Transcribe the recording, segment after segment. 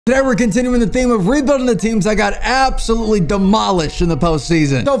Today we're continuing the theme of rebuilding the teams that got absolutely demolished in the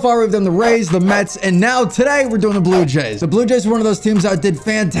postseason. So far we've done the Rays, the Mets, and now today we're doing the Blue Jays. The Blue Jays were one of those teams that did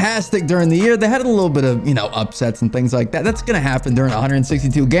fantastic during the year. They had a little bit of, upsets and things like that. That's going to happen during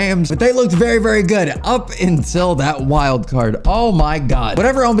 162 games, but they looked very, very good up until that wild card. Oh my God.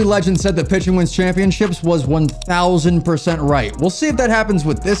 Whatever MLB legend said that pitching wins championships was 1000% right. We'll see if that happens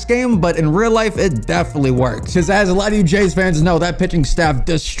with this game, but in real life, it definitely works. Because as a lot of you Jays fans know, that pitching staff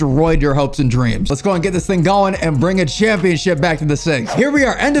destroyed your hopes and dreams. Let's go and get this thing going and bring a championship back to the Six. Here we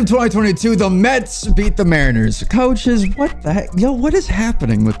are, end of 2022. The Mets beat the Mariners. Coaches, what the heck? Yo, what is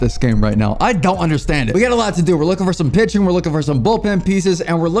happening with this game right now? I don't understand it. We got a lot to do. We're looking for some pitching. We're looking for some bullpen pieces,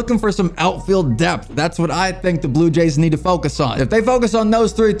 and we're looking for some outfield depth. That's what I think the Blue Jays need to focus on. If they focus on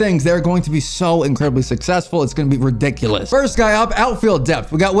those three things, they're going to be so incredibly successful. It's going to be ridiculous. First guy up, outfield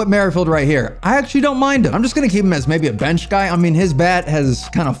depth. We got Whit Merrifield right here. I actually don't mind him. I'm just going to keep him as maybe a bench guy. I mean, his bat has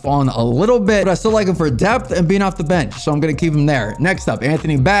kind of fallen a little bit, but I still like him for depth and being off the bench, so I'm going to keep him there. Next up,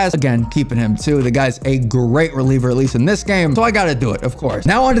 Anthony Bass. Again, keeping him too. The guy's a great reliever, at least in this game, so I got to do it, of course.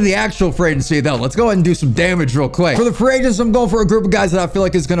 Now on to the actual free agency, though. Let's go ahead and do some damage real quick. For the free agents, I'm going for a group of guys that I feel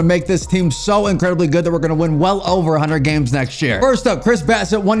like is going to make this team so incredibly good that we're going to win well over 100 games next year. First up, Chris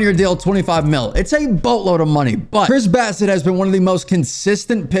Bassett, one-year deal, 25 mil. It's a boatload of money, but Chris Bassett has been one of the most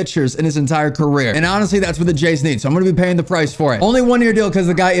consistent pitchers in his entire career, and honestly, that's what the Jays need, so I'm going to be paying the price for it. Only one-year deal because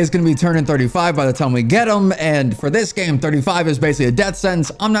the guy is going to be turning 35 by the time we get him, and for this game, 35 is basically a death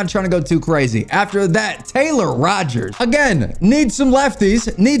sentence. I'm not trying to go too crazy. After that, Taylor Rogers. Again, need some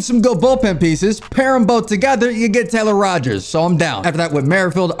lefties, need some good bullpen pieces, pair them both together, you get Taylor Rogers, so I'm down. After that, with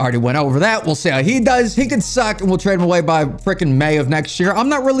Merrifield, already went over that. We'll see how he does. He could suck, and we'll trade him away by freaking May of next year. I'm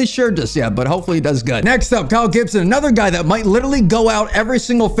not really sure just yet, but hopefully he does good. Next up, Kyle Gibson, another guy that might literally go out every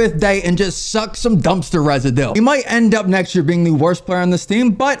single fifth day and just suck some dumpster residue. He might end up next year being the worst player on this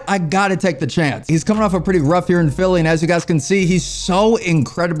team, but I gotta take the chance. He's coming off a pretty rough year in Philly, and as you guys can see, he's so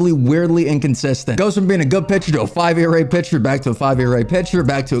incredibly weirdly inconsistent. Goes from being a good pitcher to a 5 ERA pitcher, back to a 5 ERA pitcher,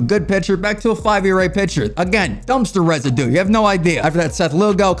 back to a good pitcher, back to a 5 ERA pitcher. Again, dumpster residue. You have no idea. After that, Seth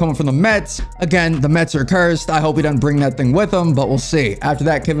Lugo coming from the Mets. Again, the Mets are cursed. I hope he doesn't bring that thing with him, but we'll see. After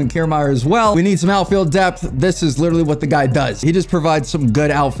that, Kevin Kiermaier as well. We need some outfield depth. This is literally what the guy does. He just provides some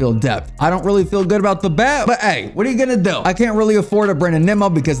good outfield depth. I don't really feel good about the bat, but hey, what are you gonna do? I can't really afford a Brandon Nimmo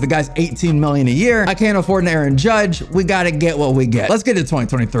because the guy's $18 million a year. I can't afford an Aaron Judge. We got to get what we get. Let's get to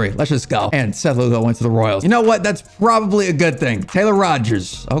 2023. Let's just go. And Seth Lugo went to the Royals. You know what? That's probably a good thing. Taylor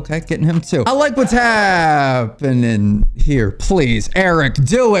Rogers. Okay, getting him too. I like what's happening here. Please, Eric,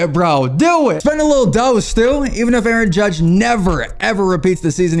 do it, bro. Do it. Spend a little dough, Stu. Even if Aaron Judge never, ever repeats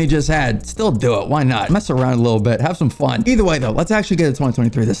the season he just had, still do it. Why not? Mess around a little bit. Have some fun. Either way, though, let's actually get to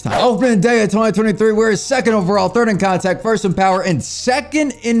 2023 this time. Opening day of 2023, we're second overall, third in contact, first in power, and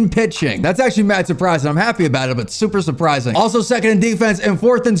second in pitching. That's actually mad surprising. I'm happy about it, but super surprising. Also second in defense and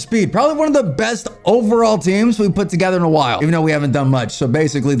fourth in speed. Probably one of the best overall teams we put together in a while, even though we haven't done much. So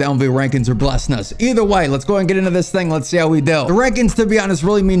basically, the MLB rankings are blessing us. Either way, let's go and get into this thing. Let's see how we do. The rankings, to be honest,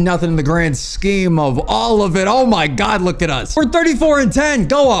 really mean nothing in the grand scheme of all of it. Oh my God, look at us. We're 34-10.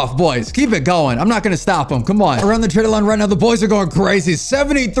 Go off, boys. Keep it going. I'm not going to stop them. Come on. Around the trade line right now, the boys are going crazy.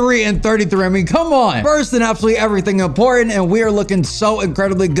 73-33. I mean, come on. First in absolutely everything important, and we are looking so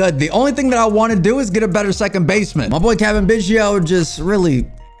incredibly good. The only thing that I want to do is get a better second baseman. My boy Kevin Biggio just really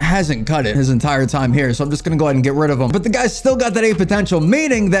hasn't cut it his entire time here, so I'm just gonna go ahead and get rid of him. But the guy's still got that A potential,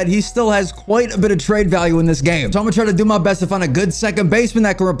 meaning that he still has quite a bit of trade value in this game. So I'm gonna try to do my best to find a good second baseman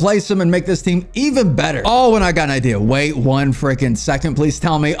that can replace him and make this team even better. Oh, and I got an idea. Wait 1 freaking second. Please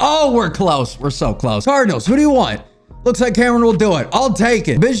tell me. Oh, we're close. We're so close. Cardinals, who do you want? Looks like Cameron will do it. I'll take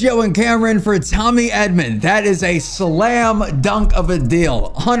it. Biggio and Cameron for Tommy Edman. That is a slam dunk of a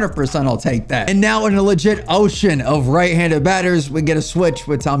deal. 100% I'll take that. And now in a legit ocean of right-handed batters, we get a switch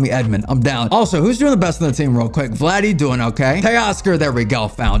with Tommy Edman. I'm down. Also, who's doing the best on the team real quick? Vladdy doing okay. Teoscar, there we go.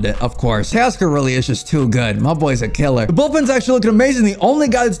 Found it, of course. Teoscar really is just too good. My boy's a killer. The bullpen's actually looking amazing. The only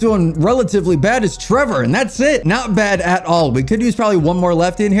guy that's doing relatively bad is Trevor, and that's it. Not bad at all. We could use probably one more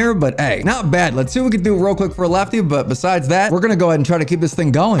lefty in here, but hey, not bad. Let's see what we can do real quick for a lefty, but besides that, we're going to go ahead and try to keep this thing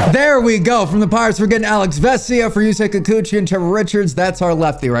going. There we go. From the Pirates, we're getting Alex Vesia for Yusei Kikuchi and Trevor Richards. That's our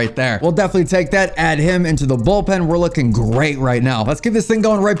lefty right there. We'll definitely take that, add him into the bullpen. We're looking great right now. Let's keep this thing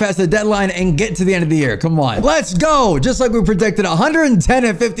going right past the deadline and get to the end of the year. Come on. Let's go. Just like we predicted,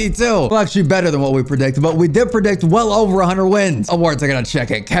 110-52. Well, actually better than what we predicted, but we did predict well over 100 wins. Awards, I got to check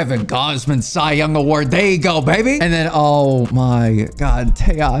it. Kevin Gausman Cy Young Award. There you go, baby. And then, oh my God,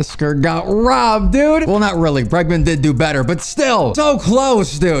 Teoscar got robbed, dude. Well, not really. Bregman did did do better, but still, so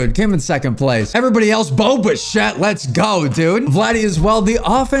close, dude. Came in second place. Everybody else, Bo Bichette, let's go, dude. Vladdy as well. The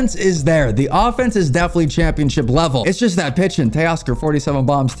offense is there. The offense is definitely championship level. It's just that pitching. Teoscar, 47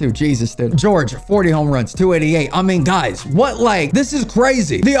 bombs too. Jesus, dude. George, 40 home runs, 288. I mean, guys, what, like, this is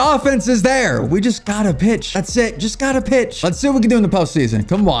crazy. The offense is there. We just gotta pitch. That's it. Just gotta pitch. Let's see what we can do in the postseason.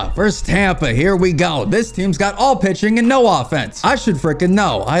 Come on. First Tampa. Here we go. This team's got all pitching and no offense. I should freaking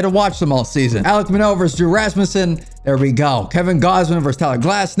know. I had to watch them all season. Alec Manoah versus Drew Rasmussen. There we go. Kevin Gausman versus Tyler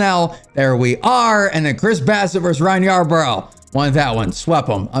Glasnow. There we are. And then Chris Bassett versus Ryan Yarbrough. Won that one. Swept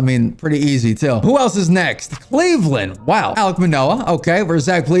them. I mean, pretty easy too. Who else is next? Cleveland. Wow. Alec Manoah. Okay. Versus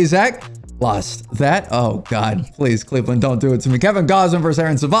Zach Plesac. Lost that. Oh, God. Please, Cleveland, don't do it to me. Kevin Gausman versus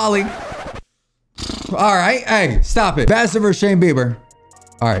Aaron Savali. All right. Hey, stop it. Bassett versus Shane Bieber.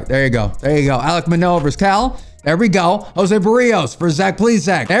 All right. There you go. There you go. Alec Manoah versus Cal. There we go. Jose Barrios versus Zach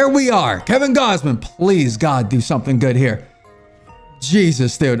Plesac. There we are. Kevin Gausman. Please, God, do something good here.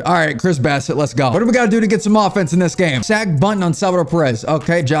 Jesus, dude. All right, Chris Bassett, let's go. What do we got to do to get some offense in this game? Sack bunting on Salvador Perez.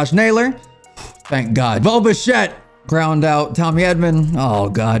 Okay, Josh Naylor. Thank God. Bo Bichette. Ground out. Tommy Edman. Oh,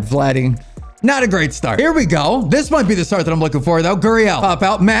 God. Vladdy. Not a great start. Here we go. This might be the start that I'm looking for, though. Gurriel. Pop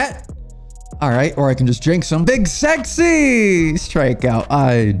out. Matt. All right, or I can just jinx him. Big Sexy. Strikeout.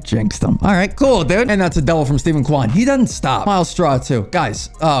 I jinxed him. All right, cool, dude. And that's a double from Stephen Kwan. He doesn't stop. Miles Straw, too.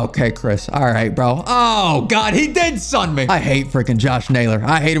 Guys. Oh, okay, Chris. All right, bro. Oh, God, he did sun me. I hate freaking Josh Naylor.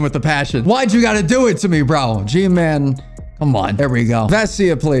 I hate him with a passion. Why'd you got to do it to me, bro? G-Man. Come on. There we go.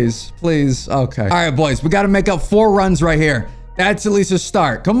 Vesia, please. Please. Okay. All right, boys. We got to make up 4 runs right here. That's at least a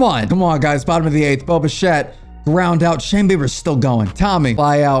start. Come on. Come on, guys. Bottom of the 8th. Bo Bichette. Ground out. Shane Bieber's still going. Tommy.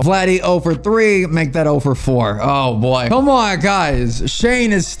 Fly out. Vladdy 0 for 3. Make that 0 for 4. Oh, boy. Come on, guys.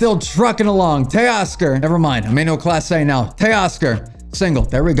 Shane is still trucking along. Teoscar. Never mind. Emmanuel Class A now. Teoscar. Single.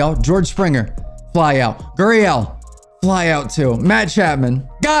 There we go. George Springer. Fly out. Gurriel. Fly out too. Matt Chapman.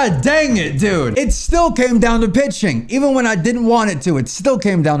 God dang it, dude. It still came down to pitching. Even when I didn't want it to, it still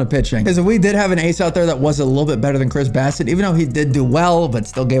came down to pitching. Because if we did have an ace out there that was a little bit better than Chris Bassett, even though he did do well, but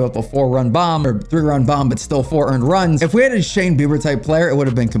still gave up a 4-run bomb or 3-run bomb, but still 4 earned runs. If we had a Shane Bieber type player, it would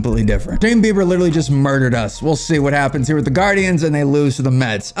have been completely different. Shane Bieber literally just murdered us. We'll see what happens here with the Guardians and they lose to the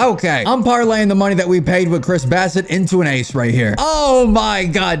Mets. Okay. I'm parlaying the money that we paid with Chris Bassett into an ace right here. Oh my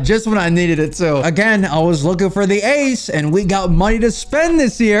God. Just when I needed it too. Again, I was looking for the ace and we got money to spend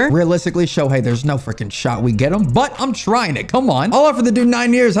this year. Realistically, Shohei, there's no freaking shot we get him, but I'm trying it. Come on. I'll offer the dude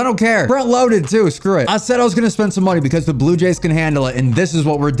 9 years. I don't care. Front loaded too. Screw it. I said I was going to spend some money because the Blue Jays can handle it, and this is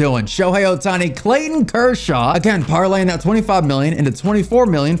what we're doing. Shohei Ohtani, Clayton Kershaw. Again, parlaying that $25 million into $24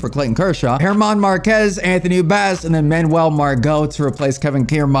 million for Clayton Kershaw. German Marquez, Anthony Bass, and then Manuel Margot to replace Kevin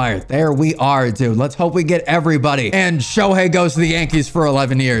Kiermaier. There we are, dude. Let's hope we get everybody. And Shohei goes to the Yankees for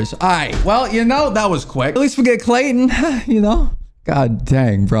 11 years. All right. Well, you know, that was quick. At least we get Clayton, you know. God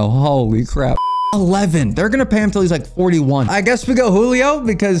dang, bro. Holy crap. 11. They're gonna pay him till he's like 41. I guess we go Julio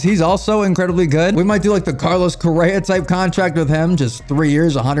because he's also incredibly good. We might do like the Carlos Correa type contract with him, just 3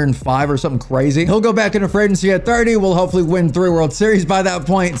 years, 105 or something crazy. He'll go back into free agency at 30. We'll hopefully win 3 World Series by that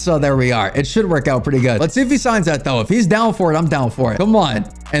point. So there we are. It should work out pretty good. Let's see if he signs that though. If he's down for it, I'm down for it. Come on.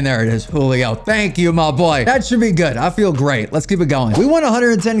 And there it is, Julio. Thank you, my boy. That should be good. I feel great. Let's keep it going. We won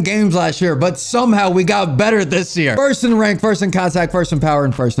 110 games last year, but somehow we got better this year. First in rank, first in contact, first in power,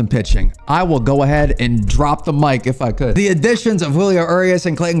 and first in pitching. I will go ahead and drop the mic if I could. The additions of Julio Urias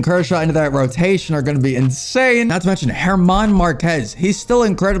and Clayton Kershaw into that rotation are going to be insane. Not to mention German Marquez. He's still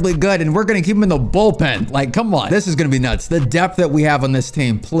incredibly good, and we're going to keep him in the bullpen. Like, come on. This is going to be nuts. The depth that we have on this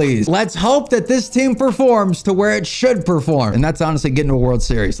team, please. Let's hope that this team performs to where it should perform. And that's honestly getting to a World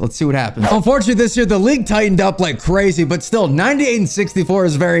Series. Let's see what happens. Unfortunately, this year, the league tightened up like crazy, but still 98 and 64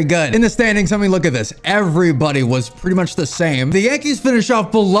 is very good. In the standings, I mean, look at this. Everybody was pretty much the same. The Yankees finished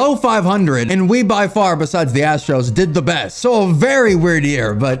off below 500, and we by far, besides the Astros, did the best. So a very weird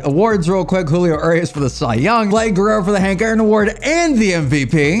year, but awards real quick. Julio Urias for the Cy Young, Vlad Guerrero for the Hank Aaron Award and the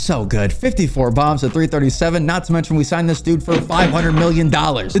MVP. So good. 54 bombs at 337. Not to mention we signed this dude for $500 million.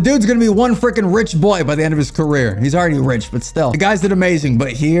 The dude's gonna be one freaking rich boy by the end of his career. He's already rich, but still. The guys did amazing,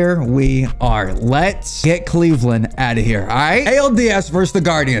 but here we are. Let's get Cleveland out of here, all right? ALDS versus the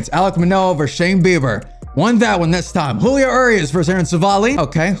Guardians. Alec Manoah versus Shane Bieber. Won that one this time. Julio Urias versus Aaron Savali.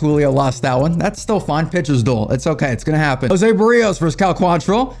 Okay, Julio lost that one. That's still fine. Pitcher's duel. It's okay. It's going to happen. Jose Barrios versus Cal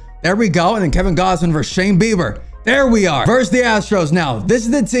Quantrill. There we go. And then Kevin Gausman versus Shane Bieber. There we are. Versus the Astros. Now, this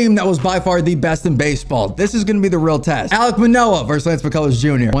is the team that was by far the best in baseball. This is going to be the real test. Alec Manoah versus Lance McCullers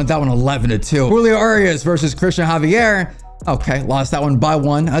Jr. Won that one 11-2. Julio Urias versus Christian Javier. Okay, lost that one by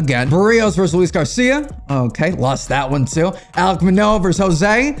 1 again. Barrios versus Luis Garcia. Okay, lost that one too. Alec Manoah versus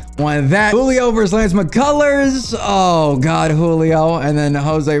Jose. Won that. Julio versus Lance McCullers. Oh, God, Julio. And then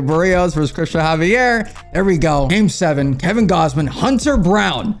Jose Barrios versus Christian Javier. There we go. Game 7. Kevin Gausman, Hunter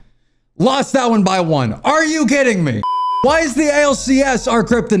Brown. Lost that one by 1. Are you kidding me? Why is the ALCS our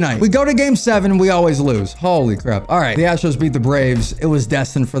kryptonite? We go to game 7, we always lose. Holy crap. All right, the Astros beat the Braves. It was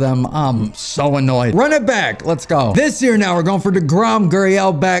destined for them. I'm so annoyed. Run it back. Let's go. This year now, we're going for DeGrom,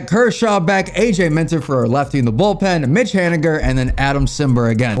 Gurriel back, Kershaw back, AJ Minter for lefty in the bullpen, Mitch Haniger, and then Adam Simber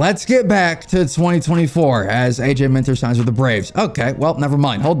again. Let's get back to 2024 as AJ Minter signs with the Braves. Okay, well, never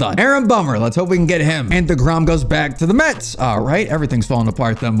mind. Hold on. Aaron Bummer. Let's hope we can get him. And DeGrom goes back to the Mets. All right, everything's falling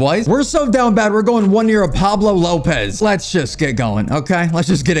apart then, boys. We're so down bad. We're going 1 year of Pablo Lopez. Let's just get going, okay? Let's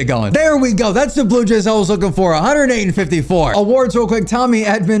just get it going. There we go. That's the Blue Jays I was looking for. 108 and 54. Awards real quick. Tommy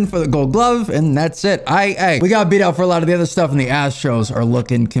Edman for the Gold Glove, and that's it. We got beat out for a lot of the other stuff, and the Astros are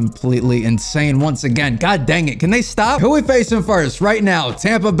looking completely insane once again. God dang it. Can they stop? Who we facing first? Right now,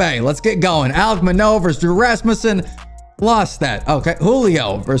 Tampa Bay. Let's get going. Alec Manoah versus Drew Rasmussen. Lost that. Okay.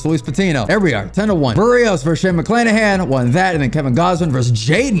 Julio versus Luis Patino. There we are. 10-1. Barrios versus Shane McClanahan. Won that. And then Kevin Gausman versus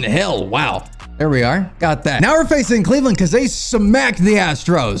Jaden Hill. Wow. There we are. Got that. Now we're facing Cleveland because they smacked the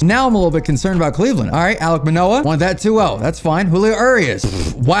Astros. Now I'm a little bit concerned about Cleveland. All right. Alec Manoah. Won that 2-0. That's fine. Julio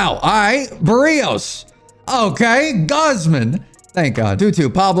Urias. Wow. All right. Barrios. Okay. Gausman. Thank God.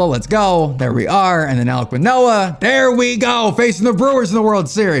 2-2. Pablo, let's go. There we are. And then Alec Manoah. There we go. Facing the Brewers in the World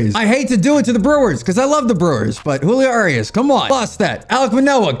Series. I hate to do it to the Brewers because I love the Brewers, but Julio Urias, come on. Lost that. Alec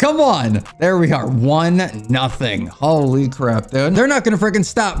Manoah, come on. There we are. 1-0. Holy crap, dude. They're not going to freaking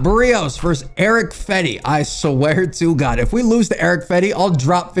stop. Barrios versus Eric Fetty. I swear to God, if we lose to Eric Fetty, I'll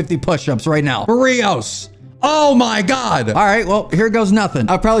drop 50 push-ups right now. Barrios. Oh my God. All right, well, here goes nothing.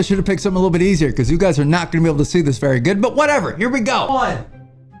 I probably should have picked something a little bit easier because you guys are not going to be able to see this very good, but whatever. Here we go. 1,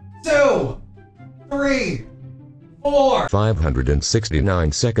 2, 3, 4.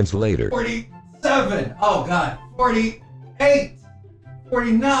 569 seconds later. 47. Oh God. 48,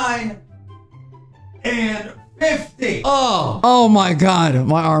 49, and 50. Oh my God,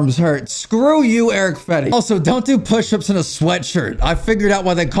 my arms hurt. Screw you, Eric Fetty. Also, don't do push-ups in a sweatshirt. I figured out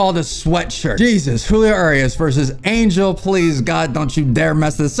why they call it a sweatshirt. Jesus, Julio Urias versus Angel. Please, God, don't you dare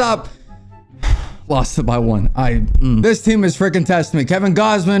mess this up. Lost it by 1. This team is freaking testing me. Kevin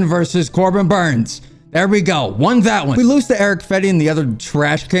Gausman versus Corbin Burns. There we go. Won that one. We lose to Eric Fetty in the other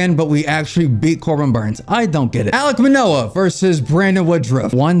trash can, but we actually beat Corbin Burns. I don't get it. Alec Manoah versus Brandon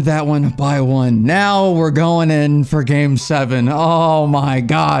Woodruff. Won that one by 1. Now we're going in for game 7. Oh my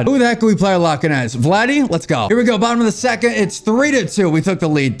God. Who the heck can we play locking as? Vladdy? Let's go. Here we go. Bottom of the second. It's 3-2. We took the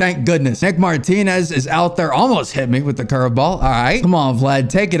lead. Thank goodness. Nick Martinez is out there. Almost hit me with the curveball. All right. Come on, Vlad.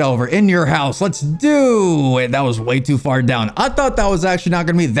 Take it over. In your house. Let's do it. That was way too far down. I thought that was actually not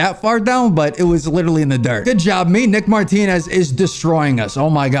going to be that far down, but it was literally in the dirt. Good job, me. Nick Martinez is destroying us. Oh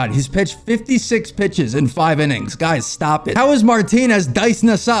my God. He's pitched 56 pitches in 5 innings. Guys, stop it. How is Martinez dicing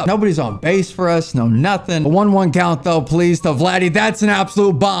us up? Nobody's on base for us. No, nothing. A 1-1 count though, please, to Vladdy. That's an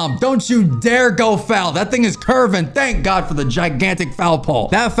absolute bomb. Don't you dare go foul. That thing is curving. Thank God for the gigantic foul pole.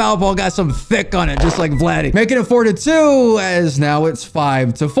 That foul pole got some thick on it, just like Vladdy. Making it 4-2 as now it's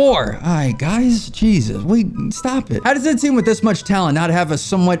 5-4. All right, guys. Jesus, stop it. How does a team with this much talent not have a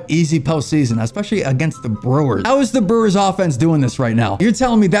somewhat easy postseason, especially against the Brewers? How is the Brewers offense doing this right now? You're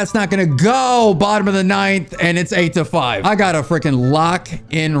telling me that's not going to go bottom of the 9th and it's 8-5. I got to freaking lock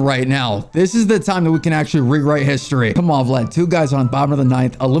in right now. This is the time that we can actually rewrite history. Come on, Vlad. 2 guys on bottom of the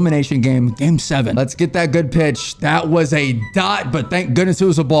 9th. Elimination game, game 7. Let's get that good pitch. That was a dot, but thank goodness it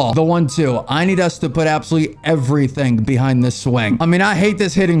was a ball. The 1-2. I need us to put absolutely everything behind this swing. I mean, I hate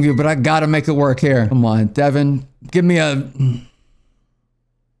this hitting view, but I got to make it work here. Come on, Devin. Give me a...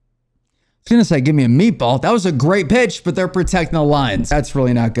 I was gonna say, give me a meatball. That was a great pitch, but they're protecting the lines. That's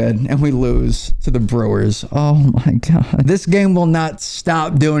really not good. And we lose to the Brewers. Oh my God. This game will not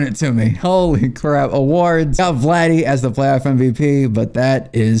stop doing it to me. Holy crap. Awards. Got Vladdy as the playoff MVP, but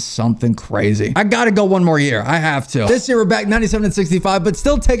that is something crazy. I gotta go 1 more year. I have to. This year we're back 97-65, but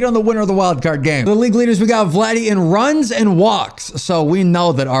still taking on the winner of the wild card game. The league leaders, we got Vladdy in runs and walks. So we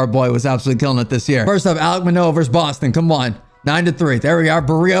know that our boy was absolutely killing it this year. First up, Alec Manoah versus Boston. Come on. 9-3. There we are.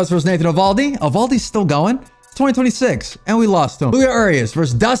 Barrios versus Nathan Eovaldi. Eovaldi's still going. It's 2026. And we lost him. Julio Urias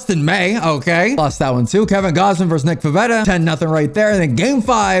versus Dustin May. Okay. Lost that one too. Kevin Gausman versus Nick Pivetta. 10-0 right there. And then game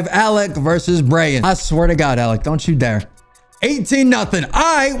 5, Alec versus Brayan. I swear to God, Alec, don't you dare. 18-0.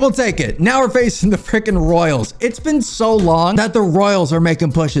 I will take it. Now we're facing the freaking Royals. It's been so long that the Royals are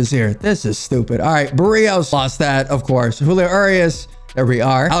making pushes here. This is stupid. All right. Barrios lost that, of course. Julio Urias. There we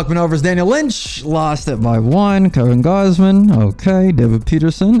are. Alec Manoah versus Daniel Lynch. Lost it by 1. Kevin Gosman. Okay. David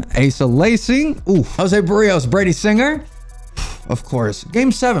Peterson. Asa Lacey. Oof. Jose Barrios. Brady Singer. Of course.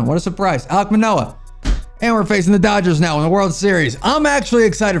 Game 7. What a surprise. Alec Manoah. And we're facing the Dodgers now in the World Series. I'm actually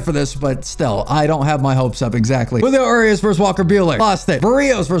excited for this, but still, I don't have my hopes up exactly. Julio Urias versus Walker Buehler. Lost it.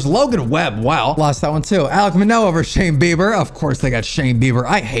 Barrios versus Logan Webb. Wow. Lost that one too. Alec Manoah versus Shane Bieber. Of course, they got Shane Bieber.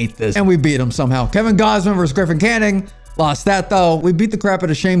 I hate this. And we beat him somehow. Kevin Gosman versus Griffin Canning. Lost that though. We beat the crap out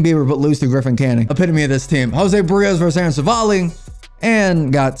of Shane Bieber, but lose to Griffin Canning. Epitome of this team. Jose Barrios versus Aaron Savali.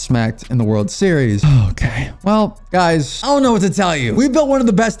 And got smacked in the World Series. Okay. Well, guys, I don't know what to tell you. We built one of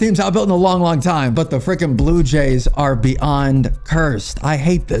the best teams I've built in a long, long time, but the freaking Blue Jays are beyond cursed. I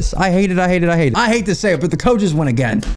hate this. I hate it. I hate it. I hate it. I hate to say it, but the coaches win again.